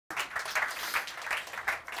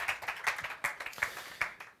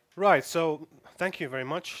Right, so thank you very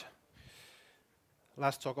much.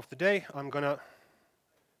 Last talk of the day, I'm gonna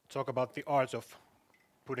talk about the art of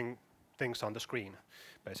putting things on the screen,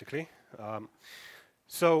 basically. Um,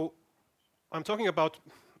 so I'm talking about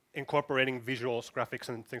incorporating visuals, graphics,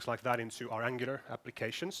 and things like that into our Angular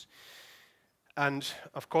applications. And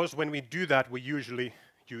of course, when we do that, we usually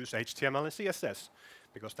use HTML and CSS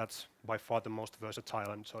because that's by far the most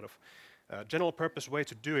versatile and sort of general purpose way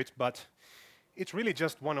to do it. But it's really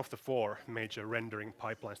just one of the four major rendering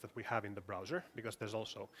pipelines that we have in the browser, because there's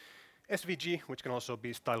also SVG, which can also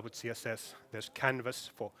be styled with CSS. There's Canvas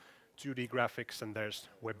for 2D graphics, and there's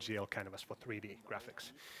WebGL Canvas for 3D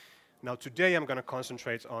graphics. Now today I'm going to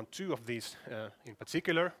concentrate on two of these in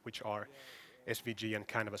particular, which are SVG and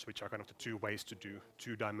Canvas, which are kind of the two ways to do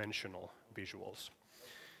two-dimensional visuals.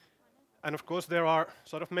 And of course there are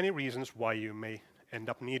sort of many reasons why you may end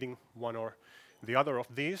up needing one or the other of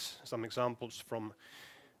these. Some examples from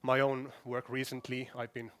my own work recently.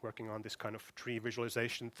 I've been working on this kind of tree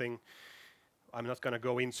visualization thing. I'm not going to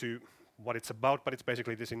go into what it's about, but it's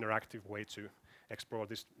basically this interactive way to explore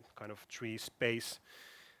this kind of tree space,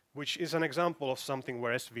 which is an example of something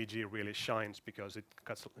where SVG really shines because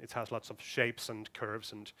it has lots of shapes and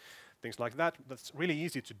curves and things like that. That's really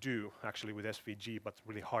easy to do actually with SVG, but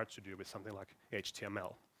really hard to do with something like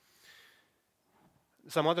HTML.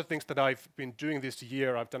 Some other things that I've been doing this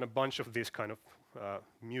year, I've done a bunch of these kind of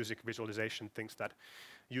music visualization things that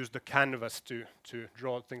use the canvas to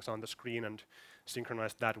draw things on the screen and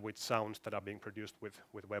synchronize that with sounds that are being produced with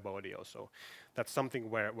web audio. So that's something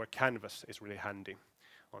where Canvas is really handy,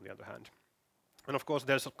 on the other hand. And of course,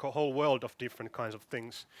 there's a whole world of different kinds of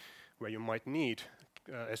things where you might need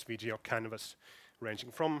SVG or Canvas, ranging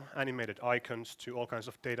from animated icons to all kinds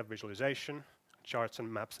of data visualization, charts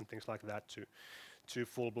and maps and things like that, to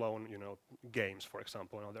full-blown, games, for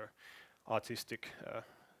example, and other artistic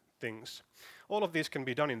things. All of these can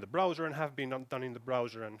be done in the browser and have been done in the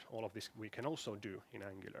browser, and all of this we can also do in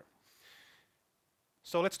Angular.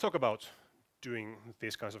 So let's talk about doing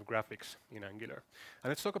these kinds of graphics in Angular. And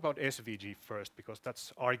let's talk about SVG first, because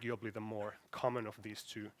that's arguably the more common of these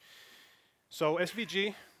two. So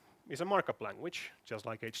SVG is a markup language, just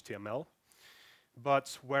like HTML.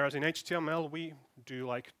 But whereas in HTML we do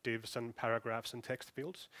like divs and paragraphs and text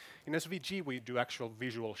fields, in SVG we do actual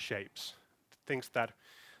visual shapes, things that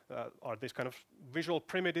are these kind of visual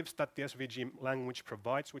primitives that the SVG language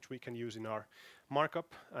provides, which we can use in our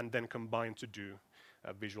markup and then combine to do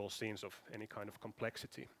visual scenes of any kind of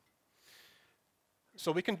complexity.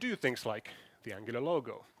 So we can do things like the Angular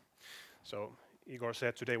logo. So Igor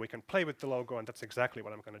said today we can play with the logo, and that's exactly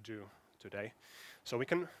what I'm going to do today. So we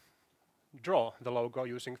can draw the logo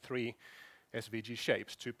using three SVG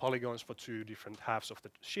shapes, two polygons for two different halves of the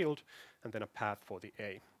shield, and then a path for the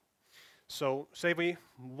A. So say we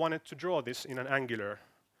wanted to draw this in an Angular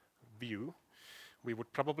view, we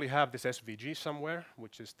would probably have this SVG somewhere,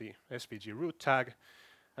 which is the SVG root tag,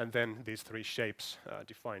 and then these three shapes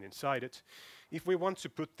defined inside it. If we want to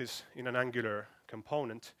put this in an Angular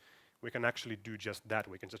component, we can actually do just that.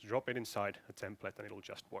 We can just drop it inside a template and it'll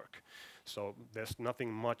just work. So there's nothing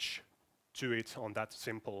much to it on that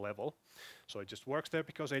simple level. So it just works there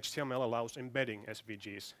because HTML allows embedding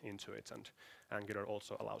SVGs into it, and Angular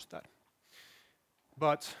also allows that.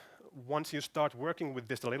 But once you start working with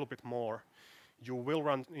this a little bit more, you will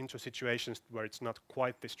run into situations where it's not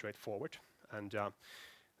quite this straightforward. And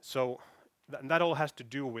so that all has to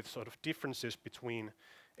do with sort of differences between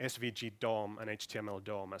SVG DOM and HTML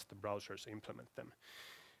DOM as the browsers implement them.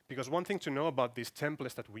 Because one thing to know about these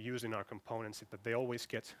templates that we use in our components is that they always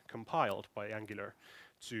get compiled by Angular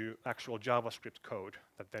to actual JavaScript code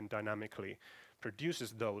that then dynamically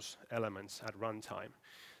produces those elements at runtime.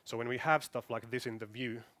 So when we have stuff like this in the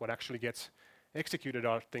view, what actually gets executed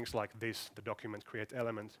are things like this, the document create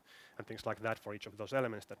element, and things like that for each of those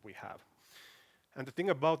elements that we have. And the thing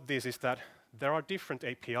about this is that there are different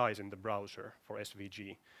APIs in the browser for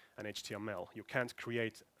SVG and HTML. You can't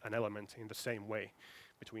create an element in the same way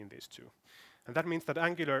between these two. And that means that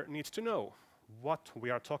Angular needs to know what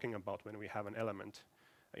we are talking about when we have an element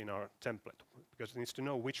in our template, because it needs to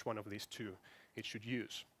know which one of these two it should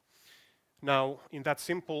use. Now, in that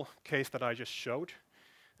simple case that I just showed,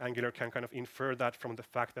 Angular can kind of infer that from the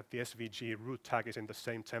fact that the SVG root tag is in the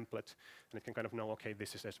same template, and it can kind of know, okay,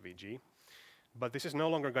 this is SVG. But this is no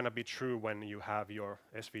longer going to be true when you have your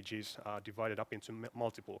SVGs divided up into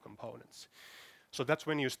multiple components. So that's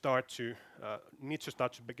when you need to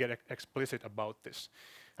start to get explicit about this.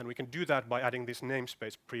 And we can do that by adding this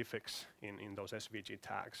namespace prefix in those SVG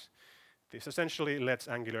tags. This essentially lets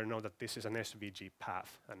Angular know that this is an SVG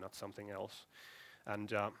path and not something else.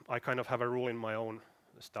 And I kind of have a rule in my own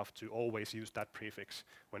stuff to always use that prefix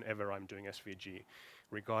whenever I'm doing SVG,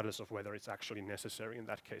 regardless of whether it's actually necessary in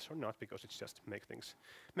that case or not, because it's just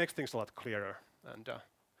makes things a lot clearer and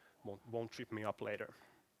won't trip me up later.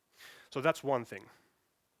 So that's one thing.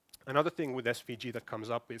 Another thing with SVG that comes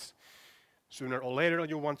up is sooner or later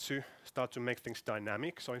you want to start to make things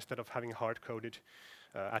dynamic. So instead of having hard-coded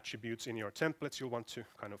attributes in your templates, you'll want to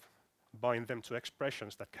kind of bind them to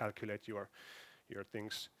expressions that calculate your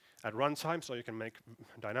things at runtime, so you can make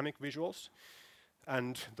dynamic visuals.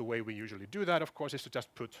 And the way we usually do that, of course, is to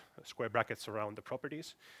just put square brackets around the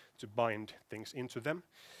properties to bind things into them.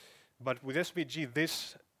 But with SVG,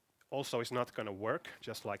 this also is not going to work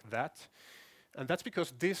just like that. And that's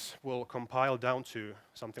because this will compile down to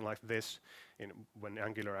something like this. When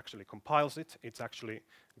Angular actually compiles it, it's actually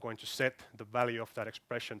going to set the value of that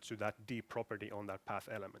expression to that D property on that path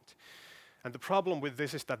element. And the problem with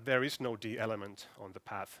this is that there is no D element on the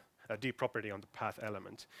path, D property on the path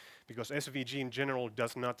element, because SVG in general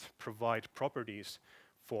does not provide properties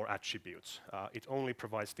for attributes. It only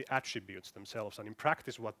provides the attributes themselves. And in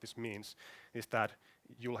practice, what this means is that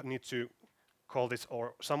you'll need to call this,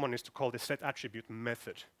 or someone needs to call this set attribute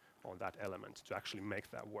method on that element to actually make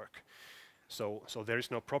that work. So there is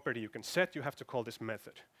no property you can set, you have to call this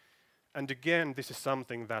method. And again, this is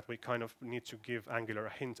something that we kind of need to give Angular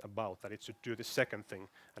a hint about, that it should do the second thing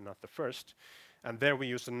and not the first. And there we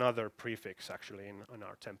use another prefix actually in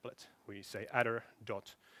our template. We say adder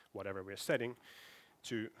dot whatever we're setting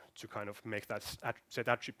to kind of make that set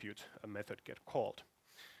attribute a method get called.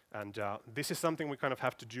 And this is something we kind of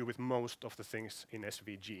have to do with most of the things in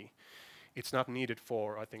SVG. It's not needed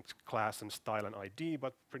for, I think, class and style and ID,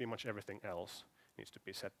 but pretty much everything else needs to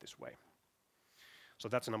be set this way. So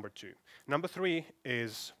that's number 2. Number 3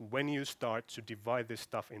 is when you start to divide this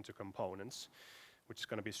stuff into components, which is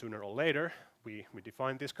going to be sooner or later. We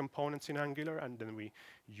define these components in Angular, and then we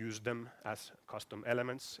use them as custom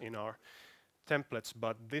elements in our templates.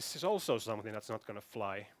 But this is also something that's not going to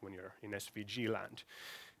fly when you're in SVG land,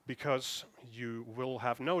 because you will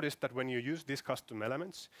have noticed that when you use these custom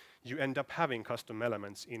elements, you end up having custom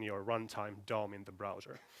elements in your runtime DOM in the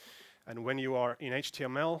browser. And when you are in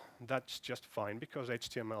HTML, that's just fine, because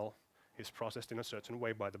HTML is processed in a certain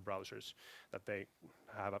way by the browsers, that they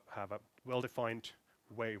have a well-defined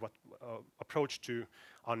way, approach to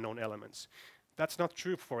unknown elements. That's not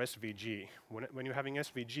true for SVG. When you're having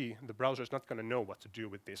SVG, the browser is not going to know what to do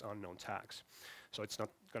with these unknown tags. So it's not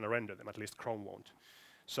going to render them, at least Chrome won't.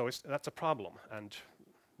 So that's a problem, and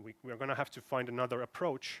we're going to have to find another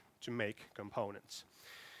approach to make components.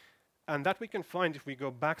 And that we can find if we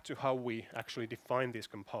go back to how we actually define these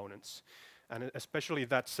components, and especially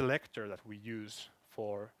that selector that we use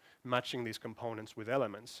for matching these components with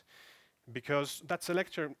elements. Because that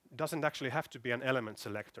selector doesn't actually have to be an element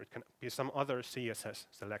selector. It can be some other CSS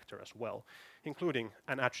selector as well, including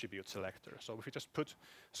an attribute selector. So if we just put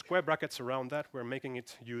square brackets around that, we're making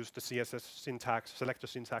it use the CSS syntax, selector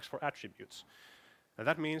syntax for attributes. And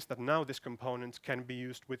that means that now this component can be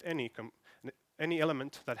used with any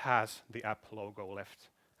element that has the app logo left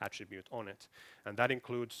attribute on it. And that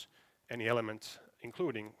includes any element,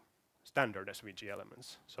 including standard SVG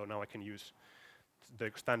elements. So now I can use the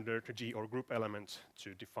standard G or group elements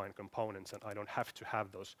to define components, and I don't have to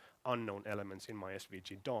have those unknown elements in my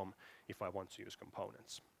SVG DOM if I want to use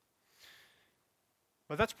components.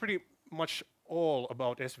 But that's pretty much all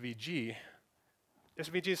about SVG.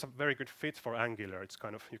 SVG is a very good fit for Angular. It's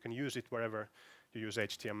kind of, you can use it wherever you use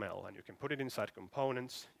HTML, and you can put it inside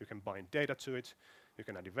components, you can bind data to it, you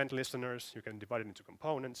can add event listeners, you can divide it into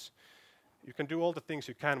components. You can do all the things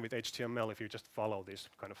you can with HTML if you just follow these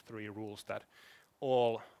kind of 3 rules that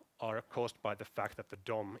all are caused by the fact that the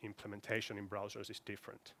DOM implementation in browsers is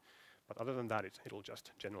different. But other than that, it'll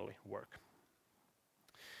just generally work.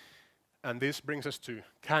 And this brings us to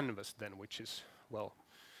Canvas then, which is, well,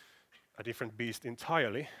 a different beast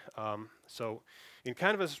entirely. So in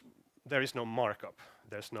Canvas, there is no markup.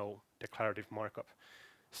 There's no declarative markup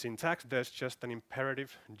syntax. There's just an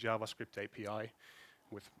imperative JavaScript API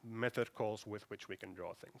with method calls with which we can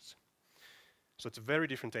draw things. So it's a very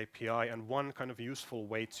different API, and one kind of useful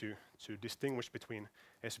way to distinguish between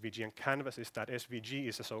SVG and Canvas is that SVG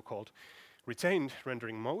is a so-called retained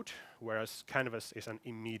rendering mode, whereas Canvas is an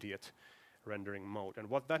immediate rendering mode. And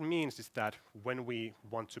what that means is that when we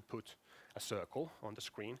want to put a circle on the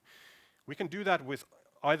screen, we can do that with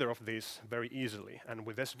either of these very easily. And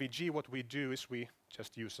with SVG, what we do is we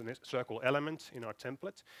just use a circle element in our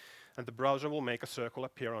template, and the browser will make a circle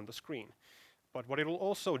appear on the screen. But what it'll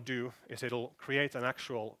also do is it'll create an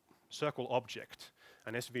actual circle object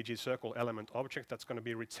an SVG circle element object that's going to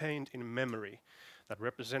be retained in memory that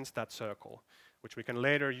represents that circle, which we can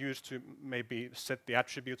later use to maybe set the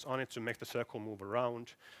attributes on it to make the circle move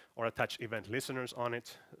around, or attach event listeners on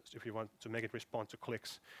it if you want to make it respond to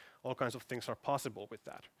clicks. All kinds of things are possible with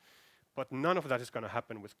that. But none of that is going to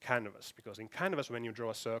happen with Canvas, because in Canvas, when you draw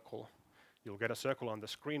a circle, you'll get a circle on the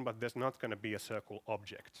screen, but there's not going to be a circle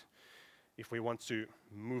object. If we want to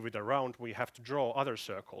move it around, we have to draw other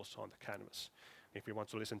circles on the canvas. If we want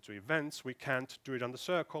to listen to events, we can't do it on the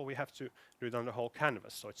circle, we have to do it on the whole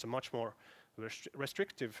canvas. So it's a much more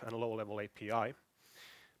restrictive and low-level API.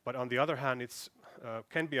 But on the other hand, it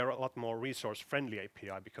can be a lot more resource-friendly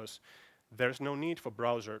API, because there's no need for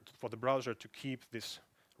the browser to keep this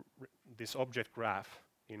object graph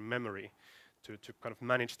in memory to kind of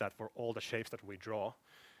manage that for all the shapes that we draw.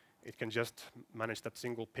 It can just manage that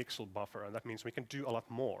single pixel buffer, and that means we can do a lot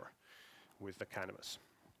more with the canvas.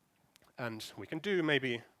 And we can do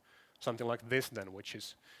maybe something like this then, which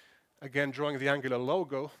is again drawing the Angular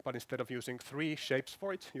logo, but instead of using 3 shapes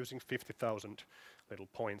for it, using 50,000 little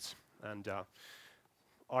points. And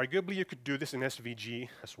arguably you could do this in SVG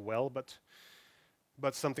as well,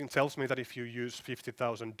 but something tells me that if you use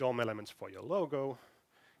 50,000 DOM elements for your logo,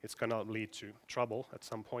 it's going to lead to trouble at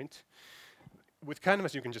some point. With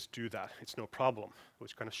Canvas, you can just do that. It's no problem,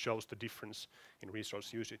 which kind of shows the difference in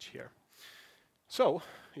resource usage here. So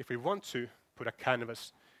if we want to put a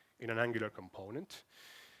canvas in an Angular component,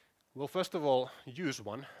 we'll first of all use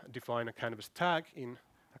one, define a canvas tag in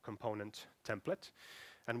a component template,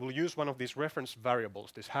 and we'll use one of these reference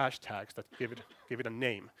variables, these hashtags that give it a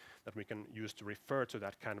name that we can use to refer to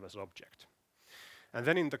that canvas object. And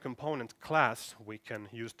then in the component class, we can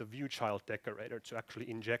use the viewChild decorator to actually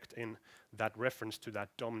inject in that reference to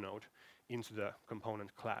that DOM node into the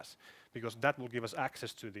component class, because that will give us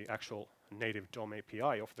access to the actual native DOM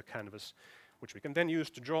API of the canvas, which we can then use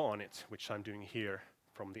to draw on it, which I'm doing here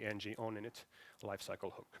from the ng onInit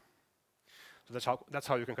lifecycle hook. So that's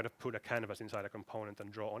how you can kind of put a canvas inside a component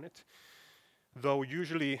and draw on it. Though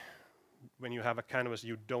usually when you have a canvas,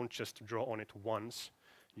 you don't just draw on it once.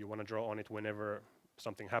 You want to draw on it whenever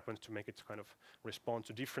something happens to make it kind of respond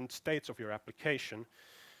to different states of your application.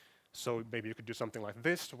 So maybe you could do something like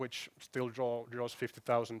this, which still draws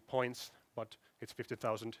 50,000 points, but it's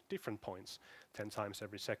 50,000 different points 10 times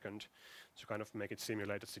every second to kind of make it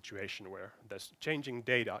simulate a situation where there's changing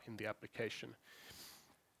data in the application.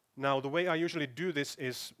 Now, the way I usually do this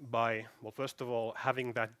is by, well, first of all,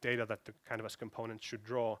 having that data that the canvas component should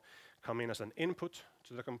draw come in as an input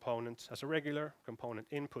to the component, as a regular component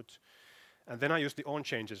input, and then I use the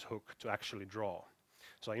onChanges hook to actually draw.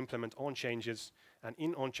 So I implement onChanges, and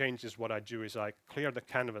in onChanges what I do is I clear the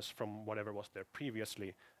canvas from whatever was there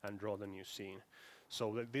previously and draw the new scene.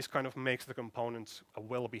 So this kind of makes the component a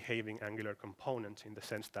well-behaving Angular component in the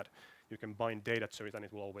sense that you can bind data to it and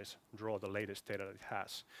it will always draw the latest data that it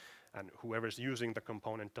has. And whoever's using the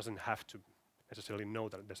component doesn't have to necessarily know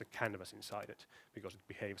that there's a canvas inside it, because it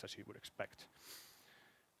behaves as you would expect.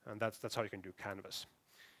 And that's how you can do canvas.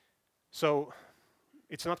 So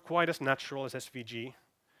it's not quite as natural as SVG,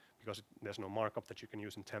 because there's no markup that you can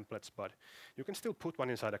use in templates, but you can still put one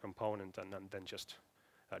inside a component and then just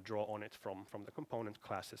draw on it from the component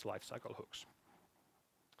class's lifecycle hooks.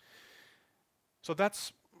 So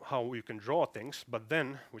that's how you can draw things, but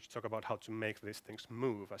then we should talk about how to make these things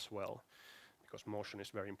move as well, because motion is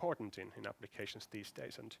very important in applications these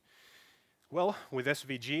days. And well, with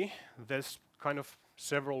SVG, there's kind of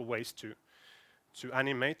several ways to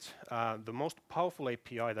animate. The most powerful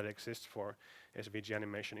API that exists for SVG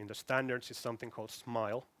animation in the standards is something called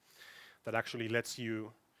Smile, that actually lets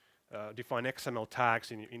you define XML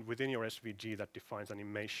tags within your SVG that defines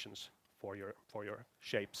animations for your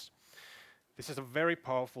shapes. This is a very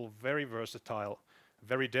powerful, very versatile,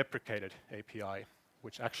 very deprecated API,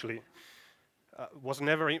 which actually was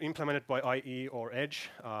never implemented by IE or Edge,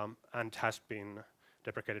 and has been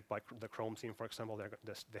deprecated by the Chrome team, for example.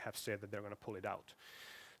 They have said that they're going to pull it out.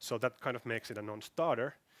 So that kind of makes it a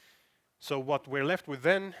non-starter. So what we're left with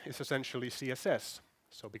then is essentially CSS.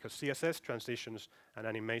 So because CSS transitions and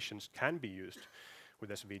animations can be used with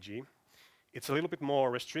SVG, it's a little bit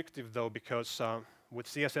more restrictive though, because with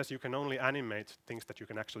CSS you can only animate things that you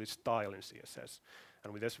can actually style in CSS.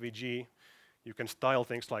 And with SVG, you can style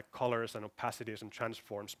things like colors and opacities and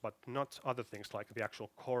transforms, but not other things like the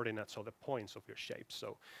actual coordinates or the points of your shapes.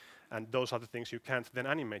 So, and those are the things you can't then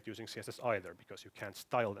animate using CSS either, because you can't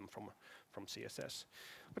style them from CSS.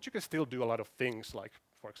 But you can still do a lot of things like,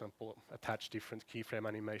 for example, attach different keyframe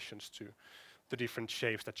animations to the different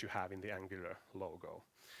shapes that you have in the Angular logo,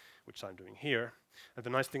 which I'm doing here. And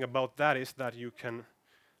the nice thing about that is that you can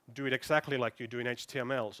do it exactly like you do in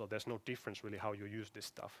HTML, so there's no difference really how you use this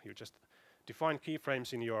stuff. You just define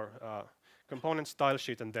keyframes in your component style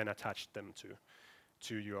sheet and then attach them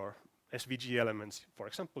to your SVG elements, for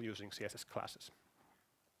example, using CSS classes.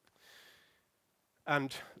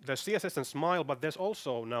 And there's CSS and Smile, but there's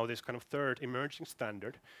also now this kind of third emerging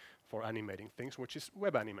standard for animating things, which is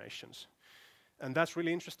web animations. And that's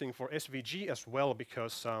really interesting for SVG as well,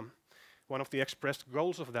 because one of the expressed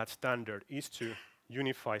goals of that standard is to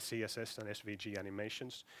unify CSS and SVG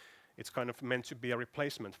animations. It's kind of meant to be a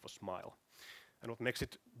replacement for Smile. And what makes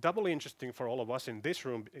it doubly interesting for all of us in this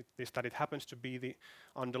room is that it happens to be the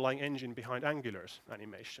underlying engine behind Angular's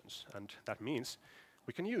animations. And that means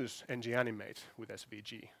we can use ng-animate with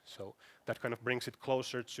SVG. So that kind of brings it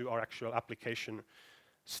closer to our actual application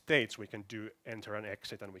states. We can do enter and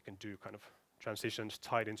exit, and we can do kind of transitions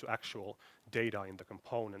tied into actual data in the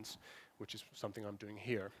components, which is something I'm doing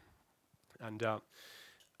here. And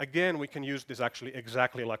again, we can use this actually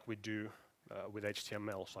exactly like we do with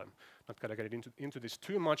HTML. So I'm not going to get into this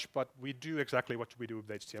too much, but we do exactly what we do with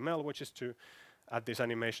HTML, which is to add these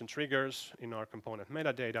animation triggers in our component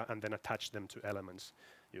metadata and then attach them to elements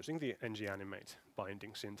using the ng-animate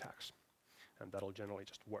binding syntax. And that'll generally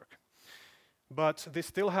just work. But this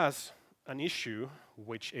still has an issue,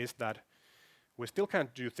 which is that we still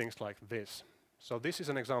can't do things like this. So this is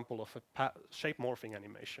an example of a shape morphing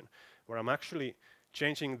animation, where I'm actually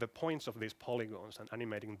changing the points of these polygons and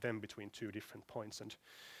animating them between two different points. And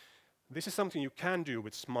this is something you can do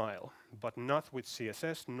with Smile, but not with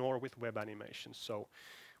CSS nor with web animations. So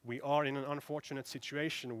we are in an unfortunate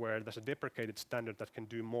situation where there's a deprecated standard that can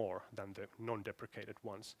do more than the non-deprecated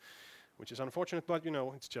ones, which is unfortunate, but you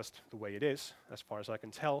know, it's just the way it is, as far as I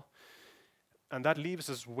can tell. And that leaves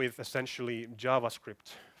us with essentially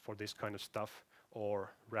JavaScript for this kind of stuff,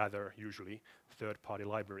 or rather usually third-party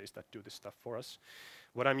libraries that do this stuff for us.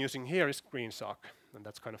 What I'm using here is GreenSock, and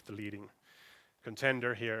that's kind of the leading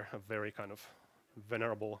contender here, a very kind of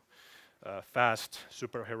venerable, fast,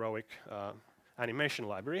 super heroic animation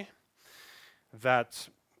library that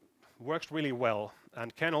works really well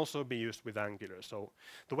and can also be used with Angular. So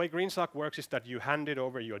the way GreenSock works is that you hand it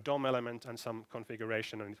over your DOM element and some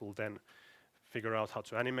configuration, and it will then figure out how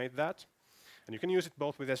to animate that. And you can use it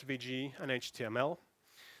both with SVG and HTML.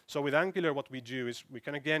 So with Angular, what we do is we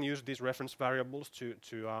can again use these reference variables to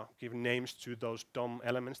give names to those DOM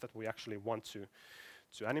elements that we actually want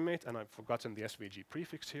to animate. And I've forgotten the SVG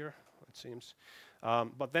prefix here, it seems.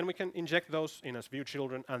 But then we can inject those in as view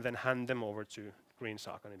children and then hand them over to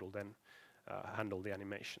GreenSock, and it will then handle the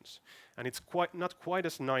animations. And it's not quite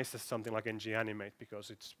as nice as something like ng-animate, because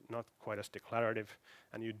it's not quite as declarative,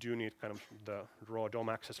 and you do need kind of the raw DOM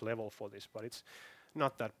access level for this, but it's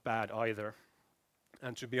not that bad either.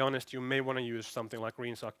 And to be honest, you may want to use something like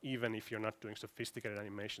GreenSock even if you're not doing sophisticated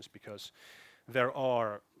animations, because there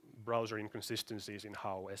are browser inconsistencies in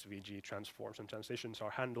how SVG transforms and transitions are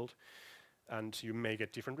handled, and you may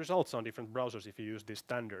get different results on different browsers if you use these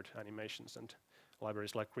standard animations, and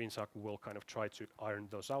libraries like GreenSock will kind of try to iron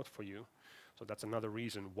those out for you. So that's another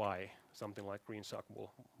reason why something like GreenSock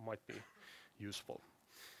might be useful.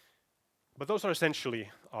 But those are essentially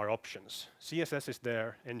our options. CSS is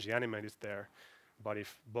there, ng-animate is there, but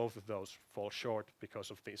if both of those fall short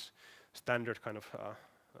because of these standard kind of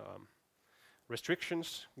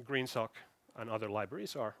restrictions, GreenSock and other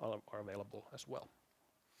libraries are available as well.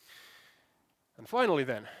 And finally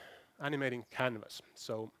then, animating canvas.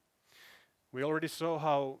 So we already saw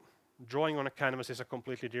how drawing on a canvas is a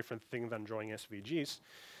completely different thing than drawing SVGs,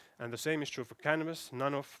 and the same is true for canvas.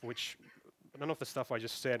 None of the stuff I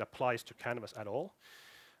just said applies to canvas at all.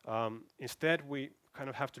 Instead, we kind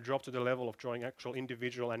of have to drop to the level of drawing actual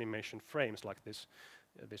individual animation frames, like this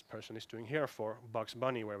person is doing here for Bugs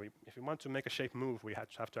Bunny, where if we want to make a shape move, we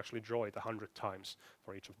have to actually draw it 100 times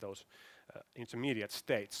for each of those intermediate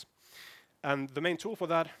states. And the main tool for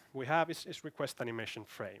that we have is request animation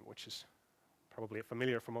frame, which is probably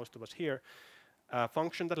familiar for most of us here, a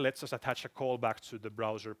function that lets us attach a callback to the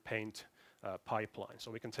browser paint pipeline. So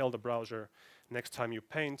we can tell the browser, next time you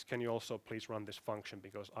paint, can you also please run this function,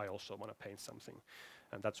 because I also want to paint something.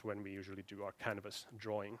 And that's when we usually do our canvas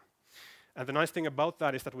drawing. And the nice thing about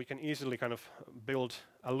that is that we can easily kind of build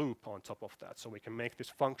a loop on top of that. So we can make this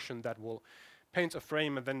function that will paint a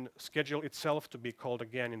frame and then schedule itself to be called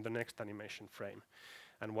again in the next animation frame.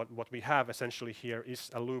 And what we have essentially here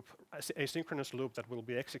is a loop, asynchronous loop that will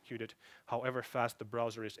be executed however fast the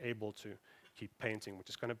browser is able to keep painting, which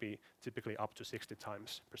is going to be typically up to 60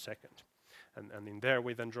 times per second. And in there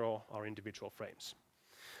we then draw our individual frames.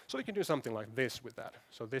 So we can do something like this with that.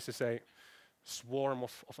 So this is a swarm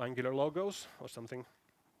of Angular logos or something.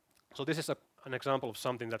 So this is a an example of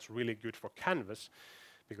something that's really good for Canvas,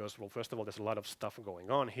 because, well, first of all, there's a lot of stuff going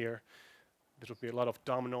on here. This would be a lot of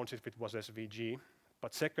DOM nodes if it was SVG.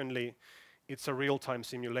 But secondly, it's a real-time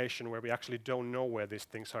simulation where we actually don't know where these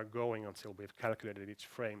things are going until we've calculated each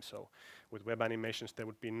frame. So with web animations, there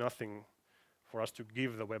would be nothing for us to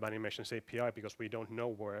give the web animations API because we don't know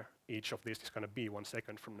where each of these is going to be 1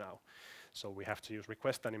 second from now. So we have to use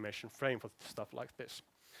request animation frame for stuff like this.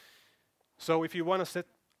 So if you want to set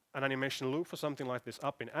an animation loop for something like this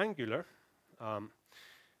up in Angular,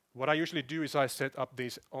 what I usually do is I set up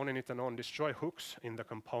these onInit and onDestroy hooks in the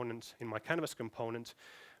component, in my Canvas component,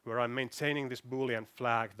 where I'm maintaining this Boolean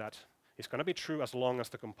flag that is going to be true as long as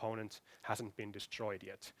the component hasn't been destroyed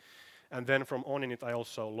yet. And then from onInit, I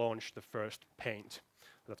also launch the first paint.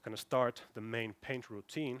 That's going to start the main paint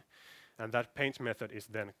routine. And that paint method is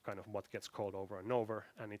then kind of what gets called over and over.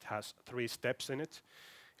 And it has 3 steps in it.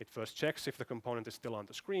 It first checks if the component is still on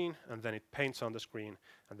the screen, and then it paints on the screen,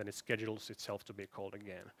 and then it schedules itself to be called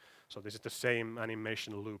again. So this is the same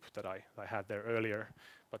animation loop that I had there earlier,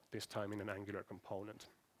 but this time in an Angular component.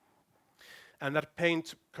 And that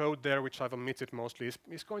paint code there, which I've omitted mostly,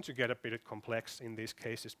 is going to get a bit complex in these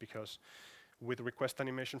cases, because with request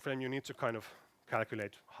animation frame, you need to kind of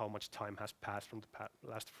calculate how much time has passed from the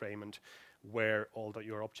last frame and where all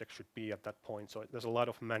your objects should be at that point. So there's a lot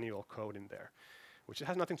of manual code in there, which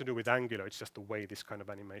has nothing to do with Angular. It's just the way this kind of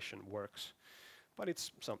animation works. But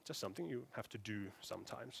it's just something you have to do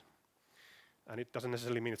sometimes. And it doesn't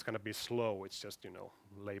necessarily mean it's going to be slow. It's just,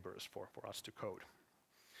 labors for us to code.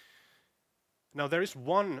 Now, there is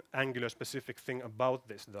one Angular-specific thing about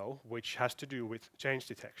this, though, which has to do with change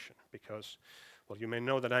detection. Because, well, you may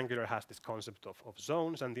know that Angular has this concept of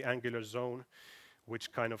zones, and the Angular zone,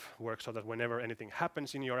 which kind of works so that whenever anything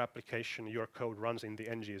happens in your application, your code runs in the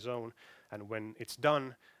ng zone, and when it's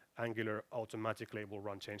done, Angular automatically will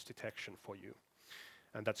run change detection for you.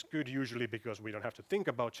 And that's good usually because we don't have to think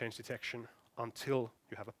about change detection until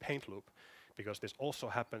you have a paint loop, because this also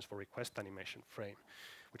happens for request animation frame,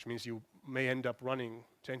 which means you may end up running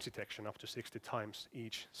change detection up to 60 times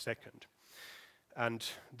each second. And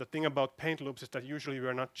the thing about paint loops is that usually we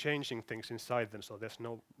are not changing things inside them, so there's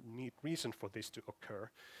no reason for this to occur.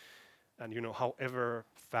 And however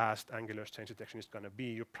fast Angular's change detection is going to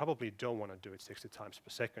be, you probably don't want to do it 60 times per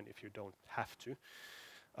second if you don't have to.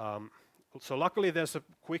 So luckily there's a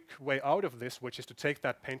quick way out of this, which is to take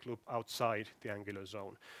that paint loop outside the Angular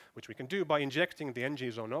zone, which we can do by injecting the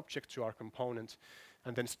ng zone object to our component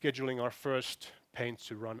and then scheduling our first paint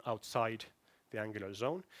to run outside the Angular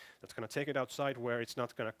zone. That's going to take it outside where it's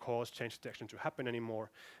not going to cause change detection to happen anymore.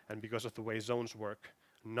 And because of the way zones work,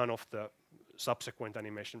 none of the subsequent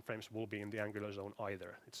animation frames will be in the Angular zone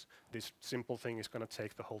either. This simple thing is going to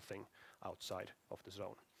take the whole thing outside of the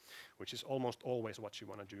zone, which is almost always what you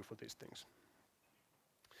want to do for these things.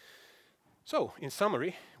 So, in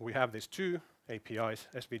summary, we have these 2 APIs,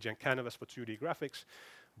 SVG and Canvas for 2D graphics,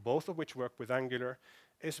 both of which work with Angular.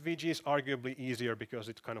 SVG is arguably easier because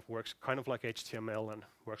it kind of works kind of like HTML and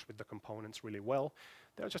works with the components really well.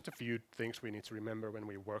 There are just a few things we need to remember when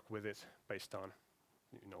we work with it based on,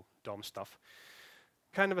 DOM stuff.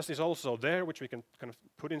 Canvas is also there, which we can kind of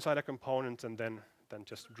put inside a component and then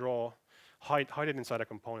just hide it inside a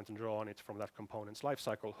component and draw on it from that component's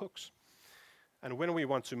lifecycle hooks. And when we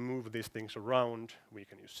want to move these things around, we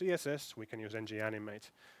can use CSS, we can use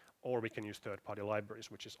ng-animate, or we can use third-party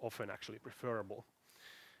libraries, which is often actually preferable.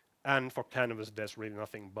 And for Canvas, there's really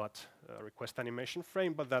nothing but a request animation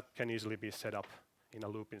frame, but that can easily be set up in a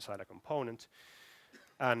loop inside a component.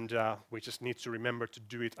 And we just need to remember to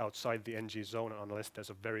do it outside the ng zone unless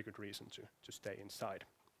there's a very good reason to stay inside.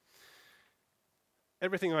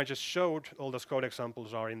 Everything I just showed, all those code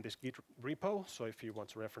examples are in this Git repo, so if you want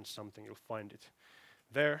to reference something, you'll find it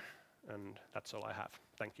there. And that's all I have.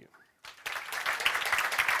 Thank you.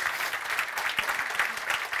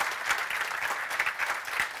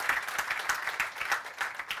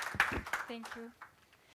 Thank you.